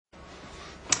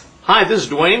Hi, this is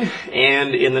Dwayne,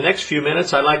 and in the next few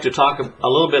minutes I'd like to talk a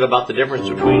little bit about the difference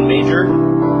between major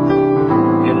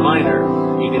and minor.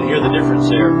 You can hear the difference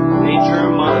there.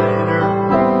 Major, minor,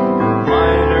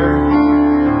 minor,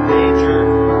 major,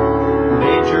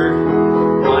 major,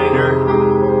 minor,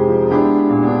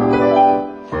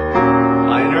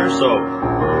 minor. So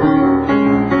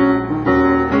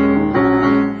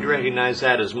you recognize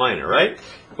that as minor, right?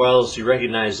 Well, you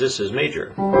recognize this as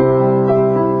major.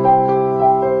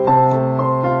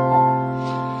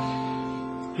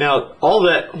 Now, all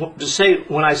that to say,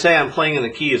 when I say I'm playing in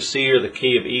the key of C or the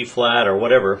key of E flat or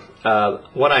whatever,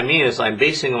 what I mean is I'm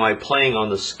basing my playing on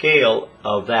the scale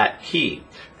of that key.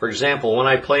 For example, when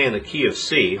I play in the key of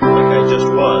C, like I just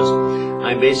was,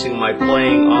 I'm basing my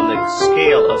playing on the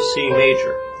scale of C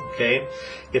major. Okay?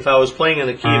 If I was playing in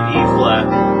the key of E flat,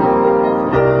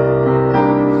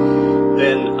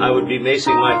 then I would be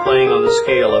basing my playing on the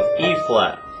scale of E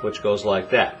flat, which goes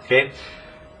like that. Okay?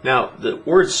 Now, the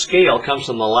word scale comes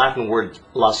from the Latin word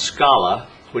la scala,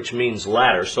 which means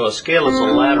ladder. So a scale is a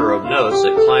ladder of notes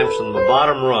that climbs from the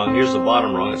bottom rung. Here's the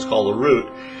bottom rung. It's called the root.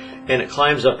 And it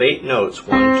climbs up 8 notes.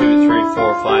 1, 2, 3,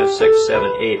 4, 5, 6,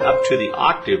 7, 8, up to the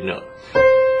octave note.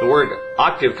 The word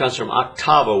octave comes from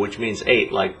octavo, which means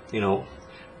 8, like,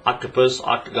 octopus,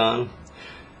 octagon.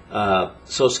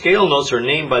 So scale notes are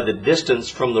named by the distance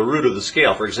from the root of the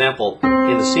scale. For example,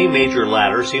 in the C major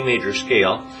ladder, C major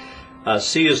scale,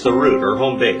 C is the root, or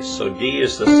home base. So D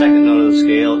is the second note of the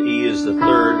scale, E is the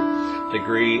third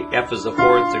degree, F is the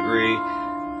fourth degree,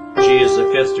 G is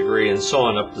the fifth degree, and so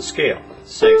on up the scale.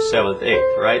 6th, 7th,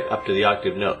 8th, right? Up to the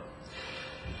octave note.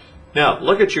 Now,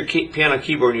 look at your piano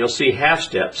keyboard and you'll see half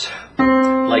steps,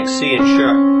 like C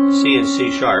and C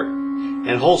sharp,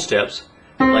 and whole steps,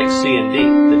 like C and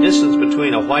D. The distance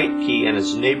between a white key and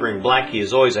its neighboring black key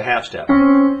is always a half step.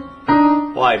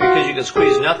 Why? Because you can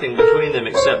squeeze nothing between them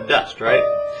except dust, right?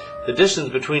 The distance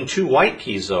between two white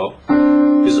keys, though,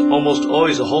 is almost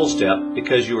always a whole step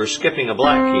because you are skipping a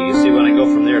black key. You see, when I go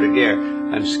from there to there,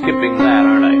 I'm skipping that,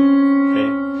 aren't I?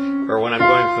 Okay? Or when I'm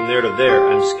going from there to there,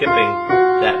 I'm skipping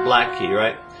that black key,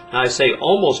 right? Now I say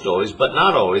almost always, but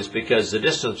not always, because the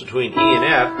distance between E and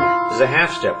F is a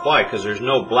half step. Why? Because there's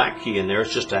no black key in there.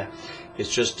 It's just a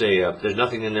there's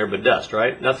nothing in there but dust,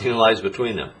 right? Nothing lies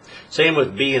between them. Same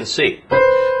with B and C.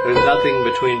 There's nothing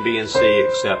between B and C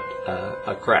except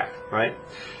a crack, right?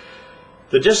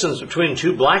 The distance between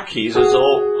two black keys is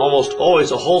almost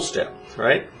always a whole step,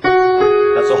 right?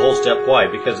 That's a whole step. Why?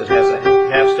 Because it has a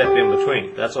half step in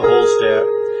between. That's a whole step.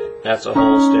 That's a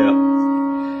whole step.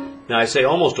 Now I say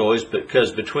almost always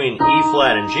because between E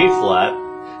flat and G flat,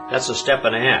 that's a step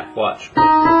and a half. Watch.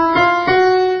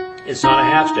 It's not a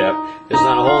half step, it's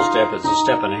not a whole step, it's a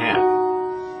step and a half.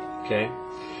 Okay?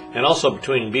 And also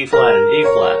between B flat and D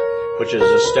flat, which is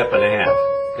a step and a half.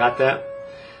 Got that?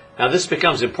 Now this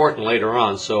becomes important later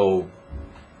on, so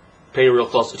pay real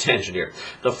close attention here.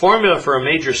 The formula for a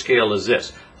major scale is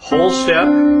this. Whole step,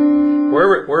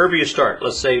 wherever you start.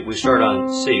 Let's say we start on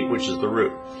C, which is the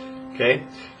root. Okay?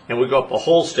 And we go up a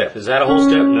whole step. Is that a whole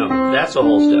step? No, that's a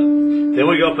whole step. Then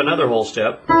we go up another whole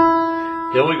step.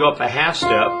 Then we go up a half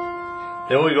step.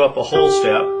 Then we go up a whole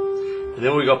step, and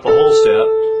then we go up a whole step,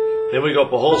 then we go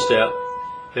up a whole step,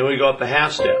 then we go up a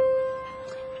half step.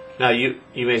 Now you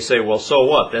may say, well, so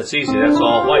what? That's easy. That's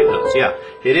all white notes. Yeah,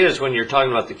 it is when you're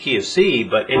talking about the key of C,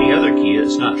 but any other key,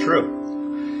 it's not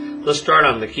true. Let's start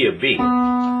on the key of B.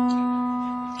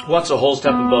 What's a whole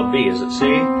step above B? Is it C?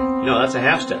 No, that's a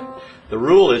half step. The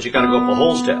rule is you got to go up a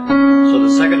whole step. So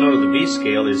the second note of the B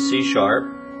scale is C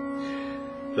sharp.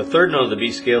 The third note of the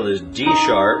B scale is D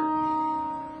sharp.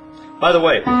 By the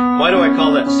way, why do I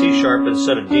call that C sharp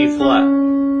instead of D flat?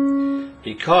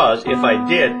 Because if I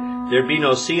did, there'd be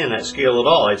no C in that scale at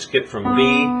all. I'd skip from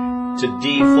B to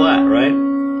D flat, right?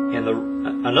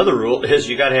 And another rule is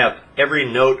you got to have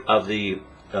every note of the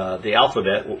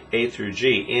alphabet, A through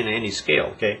G, in any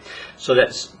scale, okay? So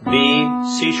that's B,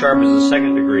 C sharp is the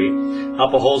second degree,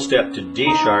 up a whole step to D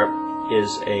sharp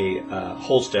is a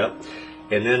whole step,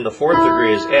 and then the fourth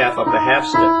degree is F, up a half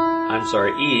step.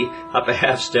 E, up a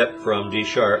half step from D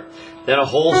sharp, then a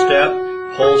whole step,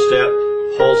 whole step,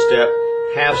 whole step,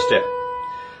 half step.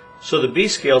 So the B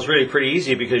scale is really pretty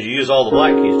easy because you use all the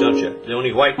black keys, don't you? The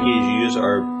only white keys you use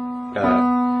are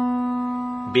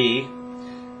B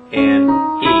and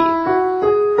E.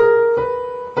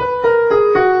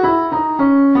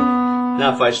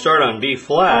 Now if I start on B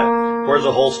flat, where's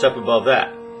a whole step above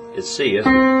that? It's C, isn't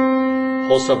it?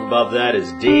 Whole step above that is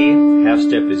D, half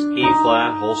step is E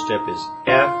flat, whole step is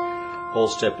F, whole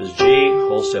step is G,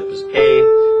 whole step is A,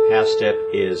 half step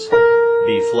is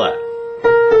B flat.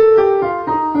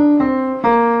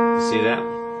 See that?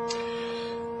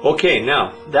 Okay,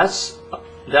 now that's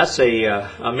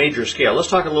a major scale. Let's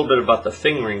talk a little bit about the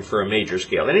fingering for a major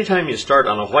scale. Anytime you start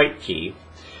on a white key,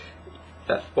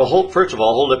 well, first of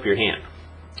all, hold up your hand.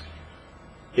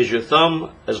 Is your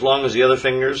thumb as long as the other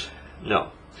fingers?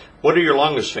 No. What are your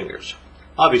longest fingers?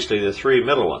 Obviously the three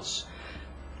middle ones.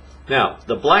 Now,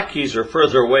 the black keys are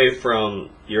further away from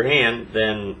your hand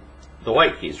than the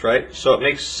white keys, right? So it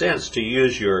makes sense to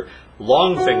use your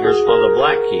long fingers on the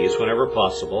black keys whenever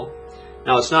possible.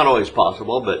 Now, it's not always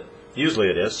possible, but usually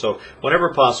it is. So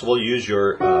whenever possible, use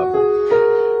your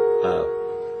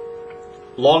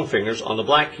long fingers on the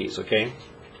black keys, okay?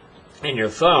 And your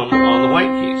thumb on the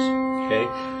white keys, okay?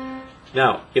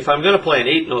 Now, if I'm going to play an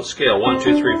 8-note scale, 1,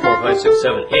 2, 3, 4, 5, 6,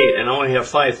 7, 8, and I only have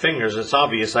 5 fingers, it's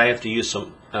obvious I have to use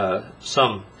some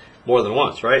more than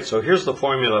once, right? So here's the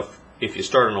formula if you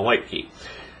start on a white key.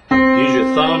 Use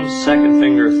your thumb, second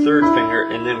finger, third finger,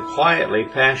 and then quietly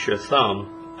pass your thumb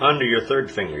under your third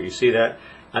finger. You see that?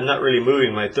 I'm not really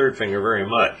moving my third finger very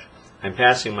much. I'm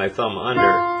passing my thumb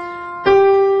under.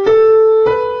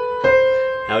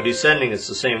 Now descending, it's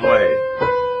the same way.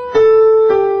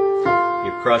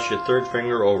 You cross your third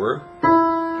finger over.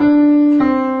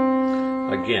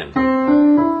 Again.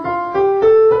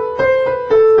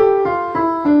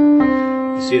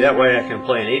 You see, that way I can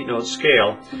play an 8-note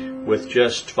scale with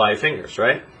just 5 fingers,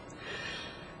 right?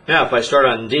 Now if I start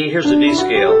on D, here's the D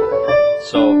scale.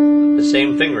 So the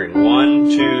same fingering, 1,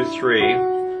 2, 3.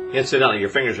 Incidentally, your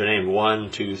fingers are named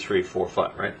 1, 2, 3, 4,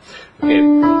 5, right? Okay,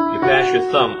 you pass your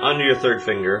thumb under your third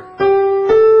finger,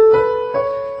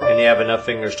 and you have enough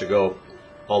fingers to go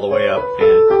all the way up,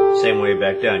 and same way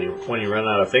back down. When you run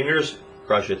out of fingers,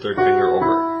 cross your third finger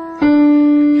over.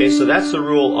 Okay, so that's the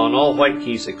rule on all white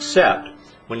keys except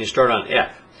when you start on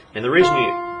F. And the reason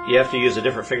you have to use a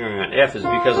different fingering on F is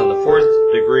because on the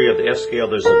 4th degree of the F scale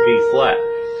there's a B flat.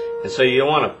 And so you don't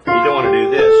want to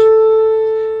do this.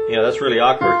 You know, that's really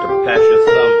awkward to pass your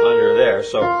thumb under there.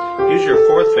 So use your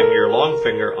 4th finger, your long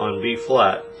finger on B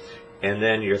flat, and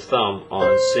then your thumb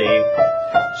on C.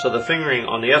 So the fingering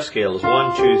on the F scale is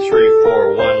 1, 2, 3,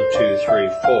 4, 1, 2, 3,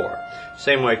 4.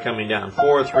 Same way coming down.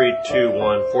 4, 3, 2,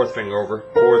 1, 4th finger over,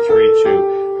 4, 3,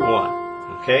 2,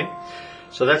 1. Okay?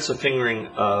 So that's the fingering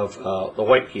of the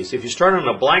white keys. If you start on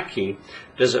a black key,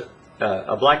 does it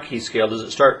a black key scale, does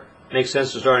it make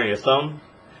sense to start on your thumb?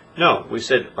 No, we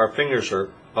said our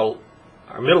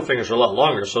middle fingers are a lot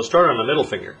longer, so start on the middle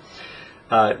finger.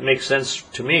 It makes sense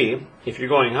to me, if you're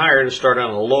going higher, to start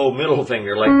on a low middle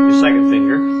finger, like your second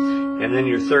finger, and then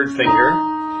your third finger,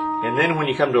 and then when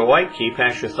you come to a white key,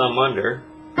 pass your thumb under,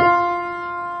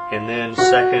 and then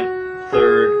second,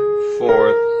 third,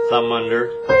 fourth, thumb under.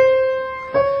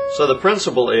 So the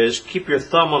principle is keep your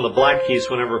thumb on the black keys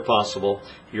whenever possible,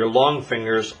 your long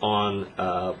fingers on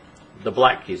the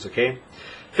black keys, okay?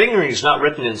 Fingering is not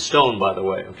written in stone, by the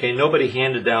way, okay? Nobody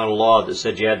handed down a law that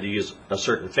said you had to use a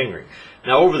certain fingering.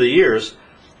 Now, over the years,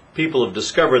 people have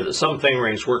discovered that some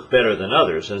fingerings work better than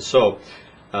others, and so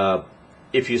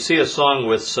if you see a song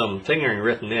with some fingering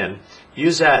written in,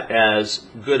 use that as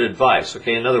good advice,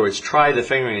 okay? In other words, try the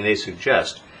fingering they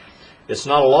suggest. It's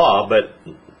not a law, but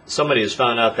somebody has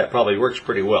found out that probably works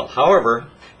pretty well. However,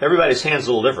 everybody's hand's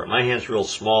a little different. My hand's real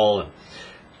small and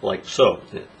like so.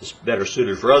 It's better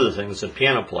suited for other things than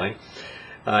piano playing.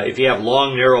 If you have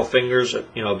long, narrow fingers,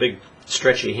 you know, a big,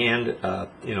 stretchy hand,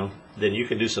 you know, then you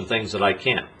can do some things that I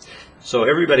can't. So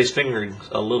everybody's fingering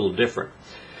a little different.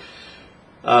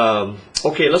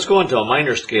 Okay, let's go into a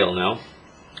minor scale now.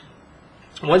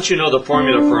 Once you know the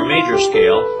formula for a major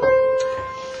scale,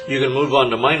 you can move on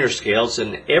to minor scales,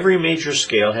 and every major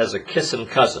scale has a kissing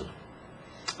cousin,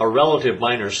 a relative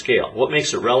minor scale. What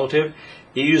makes it relative?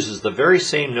 It uses the very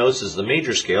same notes as the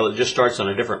major scale. It just starts on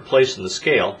a different place in the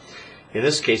scale. In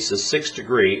this case, the 6th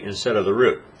degree instead of the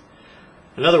root.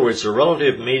 In other words, the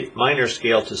relative minor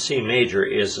scale to C major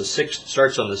is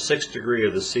starts on the 6th degree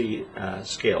of the C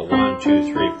scale. 1,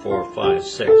 2, 3, 4, 5,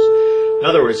 6. In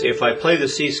other words, if I play the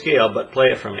C scale but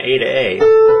play it from A to A,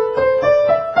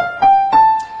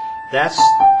 that's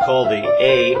called the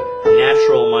A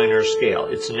natural minor scale.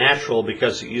 It's natural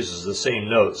because it uses the same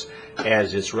notes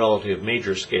as its relative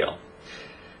major scale.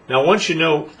 Now, once you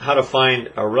know how to find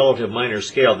a relative minor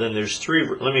scale, then there's three.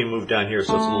 Let me move down here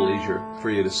so it's a little easier for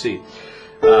you to see.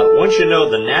 Once you know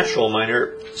the natural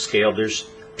minor scale, there's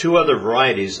two other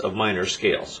varieties of minor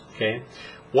scales. Okay,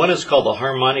 one is called the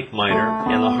harmonic minor,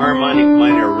 and the harmonic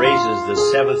minor raises the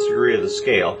 7th degree of the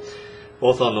scale,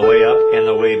 both on the way up and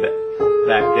the way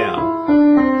back down.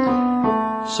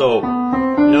 So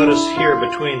notice here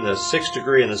between the 6th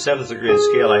degree and the 7th degree of the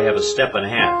scale, I have a step and a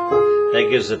half. That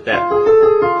gives it that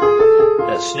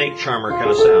snake charmer kind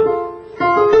of sound.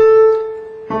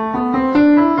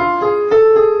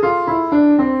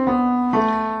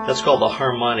 That's called the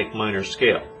harmonic minor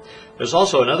scale. There's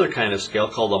also another kind of scale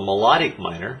called the melodic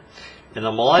minor, and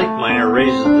the melodic minor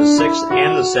raises the 6th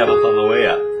and the 7th on the way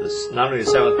up. Not only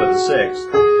the 7th but the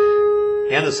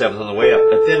 6th and the 7th on the way up,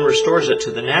 but then restores it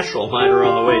to the natural minor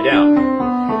on the way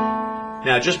down.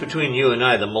 Now, just between you and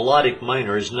I, the melodic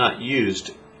minor is not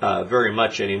used very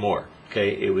much anymore.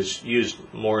 Okay, it was used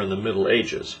more in the Middle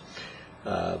Ages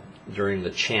during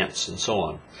the chants and so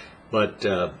on. But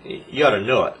you ought to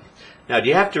know it. Now, do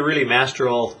you have to really master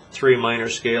all 3 minor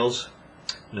scales?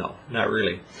 No, not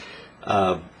really.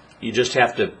 You just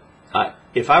have to,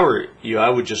 if I were you, I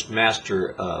would just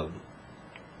master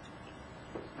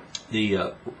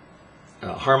the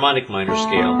harmonic minor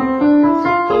scale,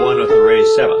 the one with the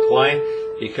raised 7th. Why?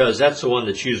 Because that's the one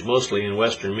that's used mostly in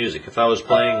Western music. If I was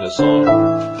playing a song,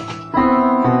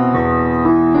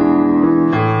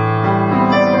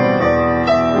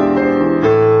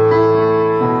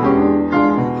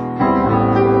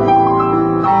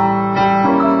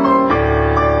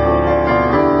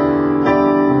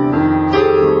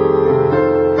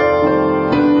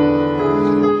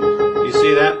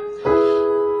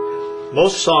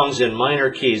 most songs in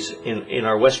minor keys in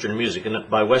our Western music, and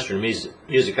by Western music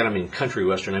I don't mean country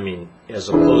Western, I mean as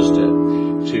opposed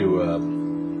to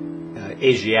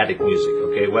Asiatic music,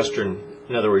 okay? Western,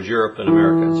 in other words, Europe and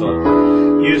America and so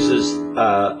on, uses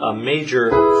a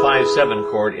major 5/7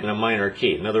 chord in a minor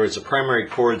key. In other words, the primary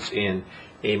chords in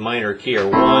a minor key are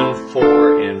 1,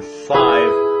 4, and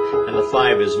 5, and the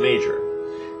 5 is major,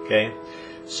 okay?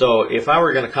 So if I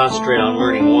were going to concentrate on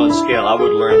learning one scale, I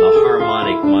would learn the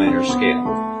harmonic minor scale.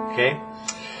 Okay?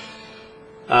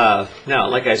 Now,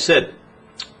 like I said,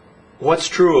 what's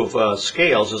true of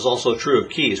scales is also true of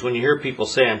keys. When you hear people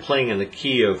say I'm playing in the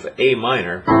key of A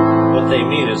minor, what they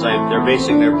mean is they're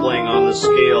basing their playing on the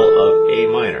scale of A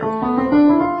minor.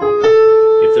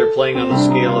 If they're playing on the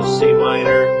scale of C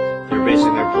minor, they're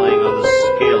basing their playing on the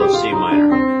scale of C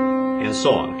minor, and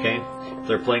so on. Okay? If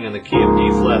they're playing in the key of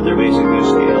D flat, they're basing their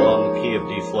scale on the key of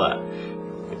D flat.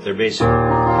 If they're basing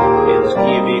in the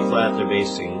key of E flat, they're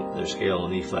basing their scale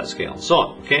on E flat scale, and so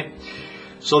on. Okay,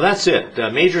 so that's it.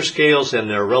 Major scales and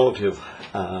their relative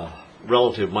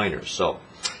minors. So,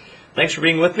 thanks for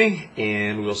being with me,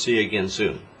 and we'll see you again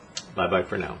soon. Bye bye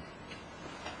for now.